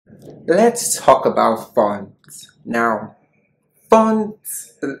Let's talk about fonts. Now,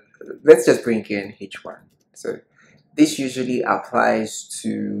 fonts, let's just bring in H1. So this usually applies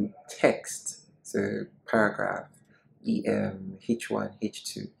to text. So paragraph, EM, H1,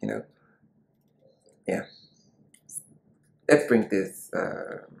 H2, Yeah. Let's bring this,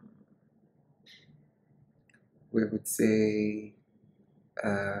 we would say,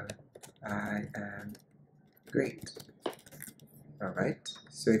 I am great. All right.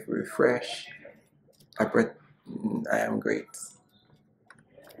 So if we refresh, I am great.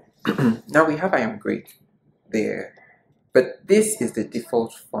 Now we have I am great there, but this is the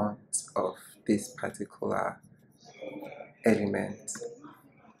default font of this particular element,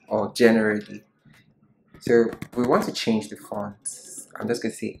 or generally. So we want to change the font. I'm just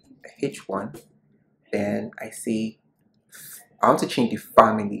going to say H1, then I want to change the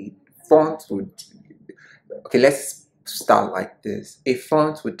family. Font would, okay, let's start like this. A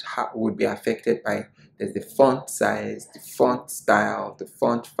font would be affected by, there's the font size, the font style, the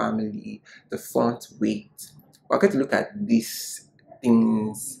font family, the font weight. We're going to look at these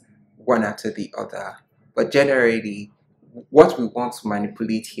things one after the other, but generally what we want to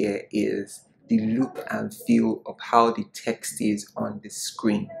manipulate here is the look and feel of how the text is on the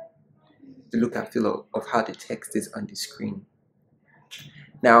screen. The look and feel of how the text is on the screen.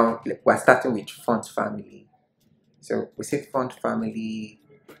 Now we're starting with font family. So we say font family,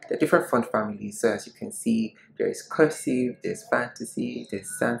 there are different font families. So as you can see, there is cursive, there's fantasy, there's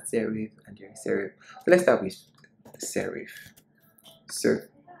sans serif, and there's serif. So let's start with serif. So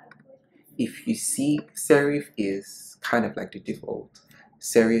if you see, serif is kind of like the default.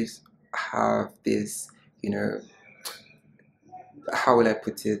 Serifs have this, how will I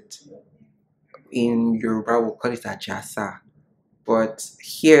put it? In Yoruba, we'll call it ajasa. But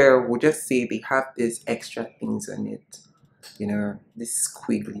here, we'll just say they have these extra things on it, these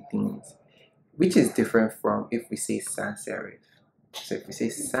squiggly things, which is different from if we say sans serif. So if we say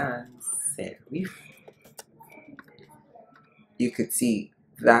sans serif, you could see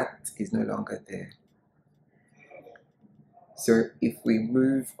that is no longer there. So if we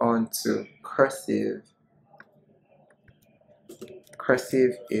move on to cursive,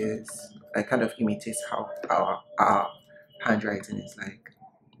 cursive is, I kind of imitates how our handwriting is like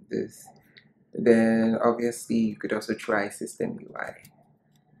this. Then obviously you could also try system UI.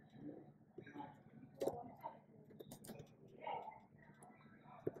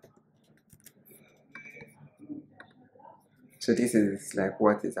 So this is like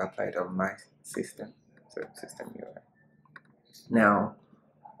what is applied on my system. So system UI. Now,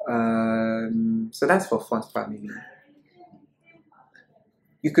 so that's for font family.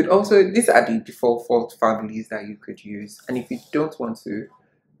 You could also, these are the default font families that you could use. And if you don't want to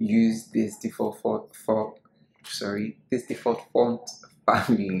use this default font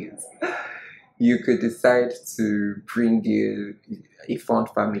families, you could decide to bring in a font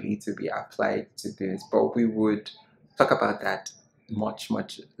family to be applied to this, but we would talk about that much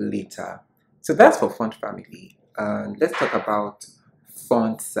later. So that's for font family. Let's talk about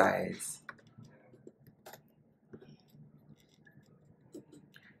font size.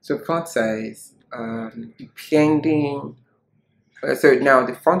 So font size, depending, so now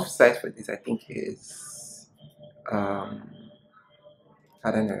the font size for this I think is, I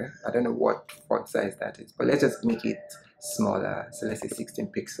don't know what font size that is, but let's just make it smaller. So let's say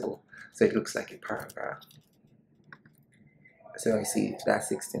 16 pixel, so it looks like a paragraph. So I see that's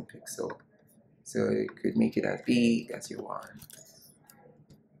 16 pixel. So you could make it as big as you want.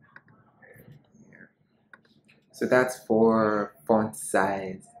 Yeah. So that's for font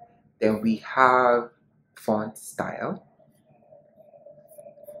size. Then we have font style.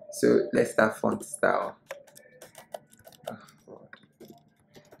 So let's start font style.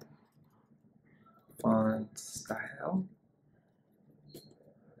 Font style.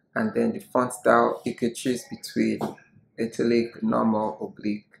 And then the font style, you could choose between italic, normal,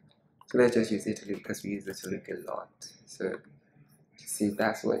 oblique. So let's just use italic because we use italic a lot. So see,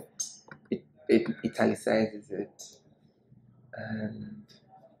 that's what it italicizes it. And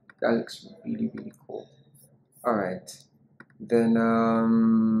that looks really cool. All right. Then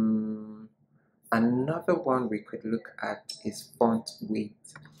another one we could look at is font weight.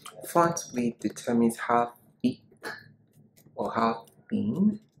 Font weight determines how thick or how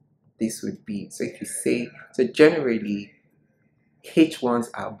thin this would be. So if you say, so generally H1s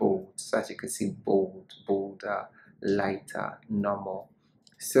are bold. So as you can see, bold, bolder, lighter, normal.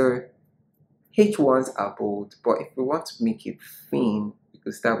 So H1s are bold, but if we want to make it thin, we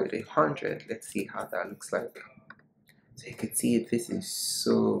could start with 100. Let's see how that looks like. So you can see this is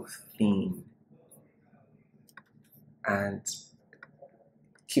so thin. And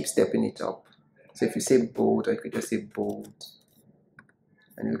keep stepping it up. So if you say bold, or you could just say bold,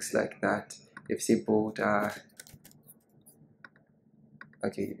 and it looks like that. If you say bolder,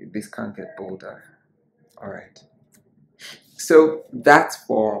 okay, this can't get bolder. All right. So that's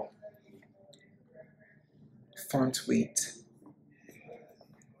for font weight.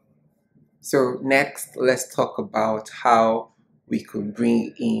 So next, let's talk about how we could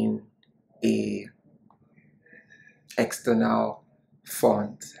bring in a external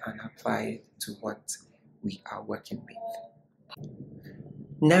font and apply it to what we are working with.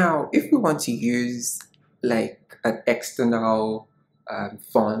 Now, if we want to use like an external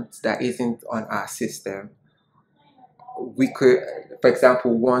font that isn't on our system, we could, for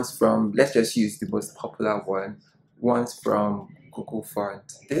example, ones from, let's just use the most popular one, ones from Google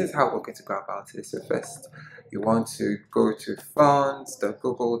Font. This is how we're going to go about it. So first, you want to go to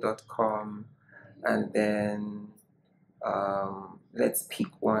fonts.google.com, and then let's pick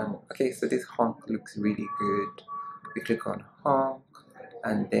one. Okay, so this honk looks really good. We click on honk,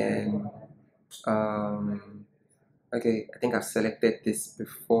 and then okay, I think I've selected this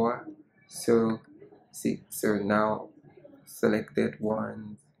before. So see, so now selected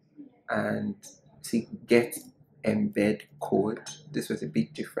one, and see, get embed code. This was a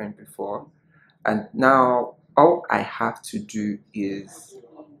bit different before, and now all I have to do is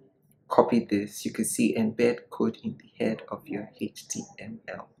copy this. You can see embed code in the head of your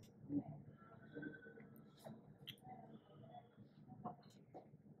HTML.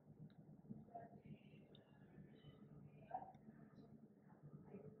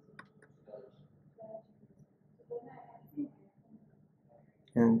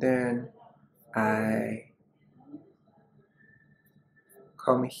 And then I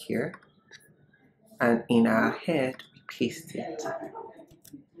come here, and in our head we paste it.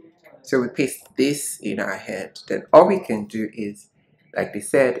 So we paste this in our head. Then all we can do is, like they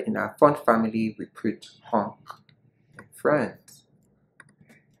said, in our font family we put honk in front,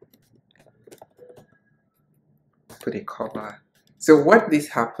 put a cover. So what this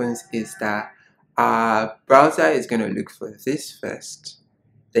happens is that our browser is going to look for this first.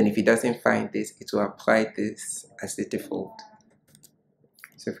 Then if it doesn't find this, it will apply this as the default.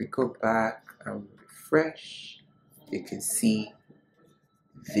 So if we go back and refresh, you can see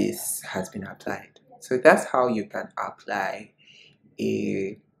this has been applied. So that's how you can apply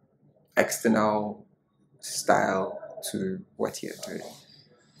a external style to what you're doing.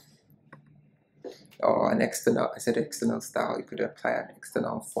 Or an external, I said external style, you could apply an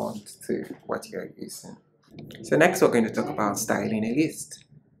external font to what you're using. So next we're going to talk about styling a list,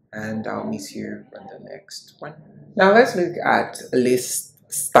 and I'll meet you on the next one. Now let's look at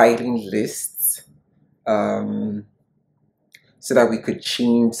styling lists, so that we could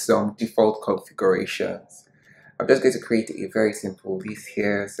change some default configurations. I'm just going to create a very simple list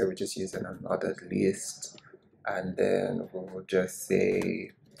here. So we're just using another list, and then we'll just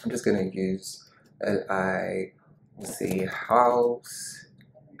say, I'm just going to use li, we'll say house,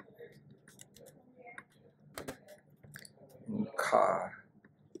 car.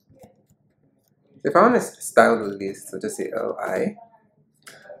 If I want to style the list, so just say li.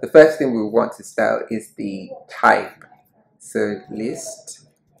 The first thing we want to style is the type. So list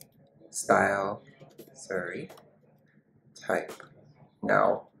style, type.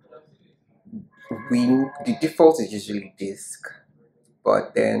 Now, the default is usually disk,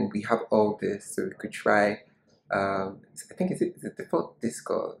 but then we have all this, so we could try. I think is it default disk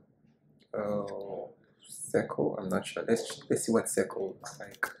or circle? I'm not sure. Let's see what circle looks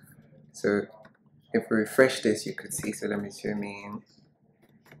like. So if we refresh this, you could see. So let me zoom in.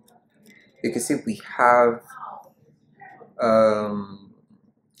 You can see we have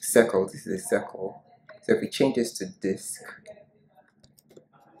circle. This is a circle. So if we change this to disk,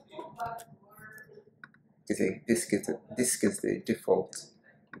 disk is the default.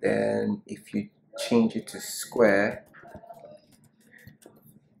 Then if you change it to square,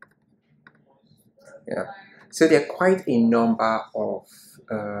 yeah. So there are quite a number of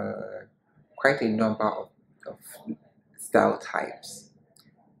style types.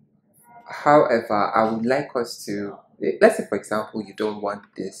 However, I would like us to, let's say for example, you don't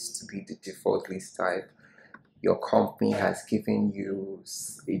want this to be the default list type. Your company has given you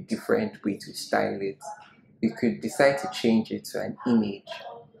a different way to style it. You could decide to change it to an image.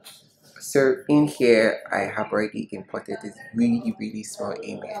 So in here, I have already imported this really small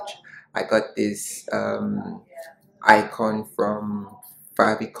image. I got this icon from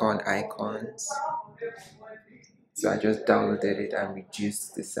Favicon Icons. So I just downloaded it and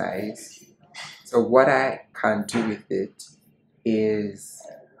reduced the size. So what I can do with it is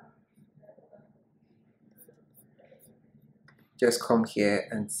just come here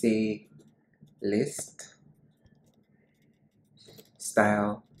and say list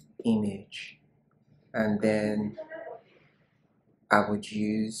style image, and then I would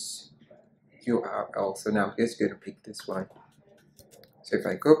use URL. So now I'm just going to pick this one. So if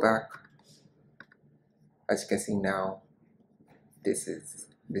I go back, as you can see now, this is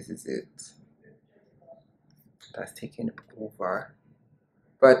it. That's taken over.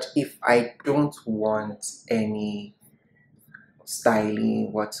 But if I don't want any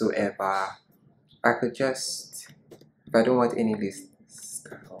styling whatsoever, I could just, if I don't want any list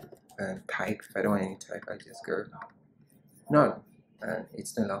style and type, if I don't want any type, I just go none, and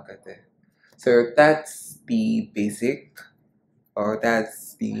it's no longer there. So that's the basic, or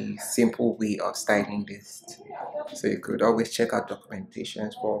that's the simple way of styling lists. So you could always check out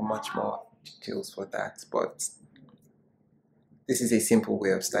documentations for much more details for that, but this is a simple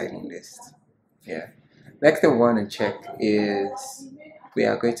way of styling lists. Yeah. Next thing we want to check is we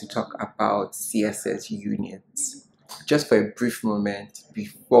are going to talk about CSS units just for a brief moment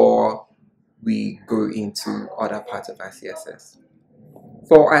before we go into other parts of our CSS.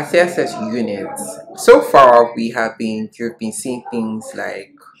 For our CSS units, so far you've been seeing things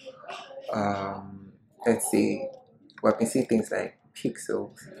like let's say we've been seeing things like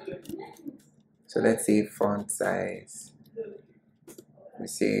pixels. So let's say font size, we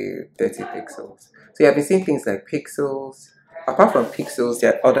say 30 pixels. So you've been seeing things like pixels. Apart from pixels,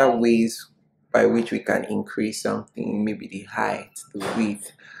 there are other ways by which we can increase something, maybe the height, the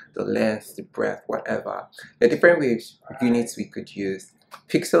width, the length, the breadth, whatever. There are different ways, units we could use.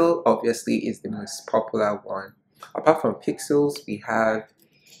 Pixel obviously is the most popular one. Apart from pixels, we have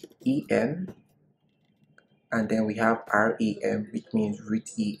EM, and then we have REM, which means root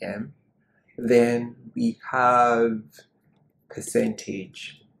EM. Then we have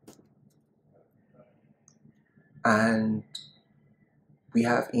percentage, and we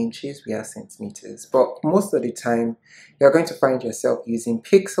have inches, we have centimeters, but most of the time you're going to find yourself using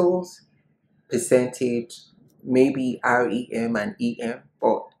pixels, percentage, maybe REM and EM,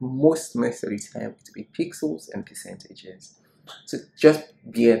 but most of the time it will be pixels and percentages. So just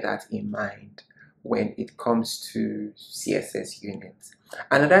bear that in mind when it comes to CSS units.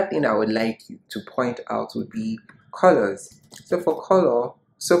 Another thing I would like you to point out would be colors. So for color,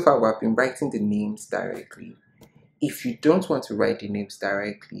 so far we've been writing the names directly. If you don't want to write the names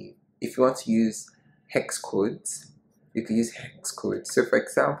directly, if you want to use hex codes, you can use hex codes. So for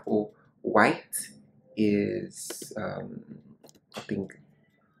example, white is, I think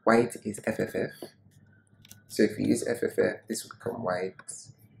white is FFF. So if you use FFF, this will become white,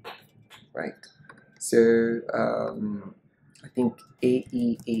 right? So I think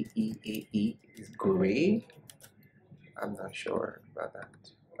AE is gray. I'm not sure about that.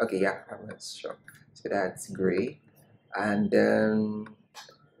 Okay, yeah, I'm not sure. So that's gray. And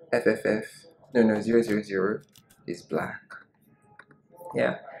FFF, no, 000 is black.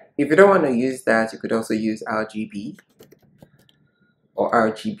 Yeah. If you don't want to use that, you could also use RGB or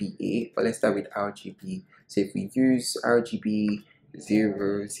RGBA, but let's start with RGB. So if we use RGB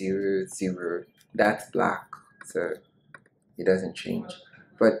 000, that's black, so it doesn't change.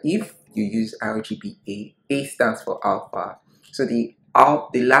 But if you use RGBA, A stands for alpha. So the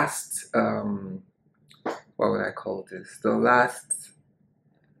last what would I call this? The last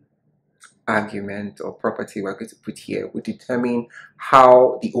argument or property we're going to put here will determine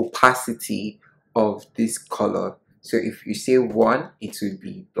how the opacity of this color. So if you say 1, it will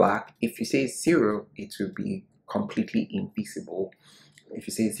be black. If you say 0, it will be completely invisible. If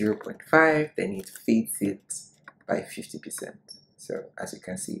you say 0.5, then it fades it by 50%. So as you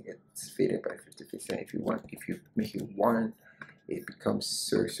can see, it's faded by 50%. If you make it 1, it becomes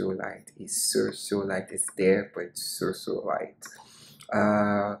so light. It's so light. It's there, but it's so light.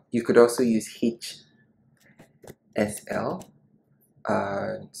 You could also use HSL.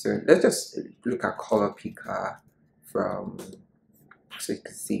 So let's just look at color picker from, so you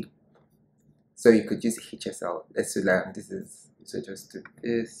can see. So you could use HSL. Let's do that. So just do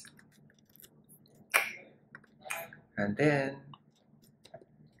this, and then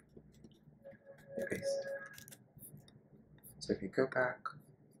okay. So if you go back,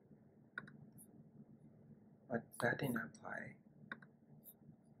 but that didn't apply.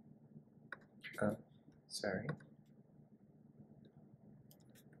 Oh, sorry.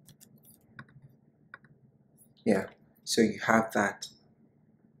 Yeah, so you have that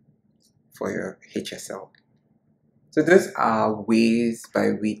for your HSL. So those are ways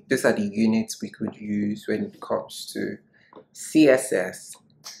by which, those are the units we could use when it comes to CSS.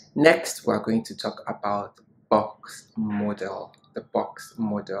 Next, we're going to talk about box model. The box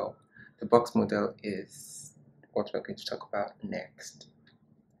model. The box model is what we're going to talk about next.